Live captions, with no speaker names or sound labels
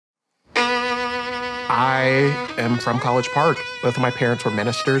I am from College Park. Both of my parents were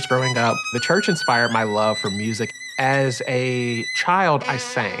ministers growing up. The church inspired my love for music. As a child, I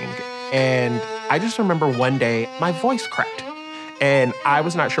sang, and I just remember one day my voice cracked, and I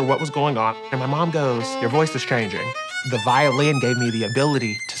was not sure what was going on. And my mom goes, "Your voice is changing." The violin gave me the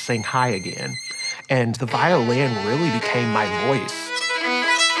ability to sing high again, and the violin really became my voice.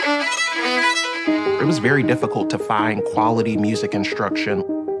 It was very difficult to find quality music instruction.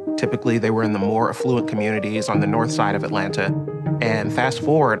 Typically, they were in the more affluent communities on the north side of Atlanta. And fast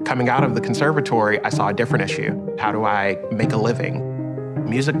forward, coming out of the conservatory, I saw a different issue. How do I make a living?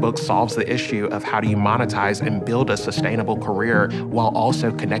 Musicbuk solves the issue of how do you monetize and build a sustainable career while also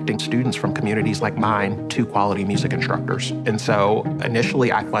connecting students from communities like mine to quality music instructors. And so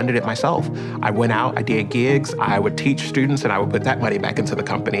initially I funded it myself. I went out, I did gigs, I would teach students, and I would put that money back into the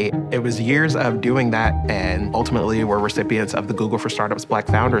company. It was years of doing that, and ultimately we're recipients of the Google for Startups Black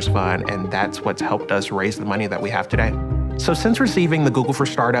Founders Fund, and that's what's helped us raise the money that we have today. So since receiving the Google for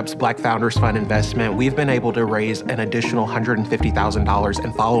Startups Black Founders Fund investment, we've been able to raise an additional $150,000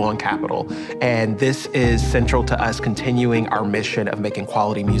 in follow-on capital. And this is central to us continuing our mission of making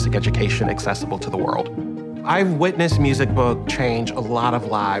quality music education accessible to the world. I've witnessed Musicbuk change a lot of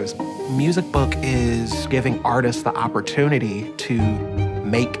lives. Musicbuk is giving artists the opportunity to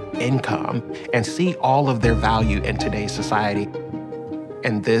make income and see all of their value in today's society.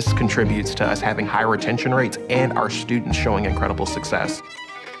 And this contributes to us having high retention rates and our students showing incredible success.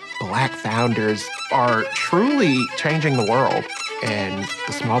 Black founders are truly changing the world. And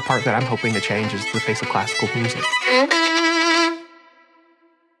the small part that I'm hoping to change is the face of classical music.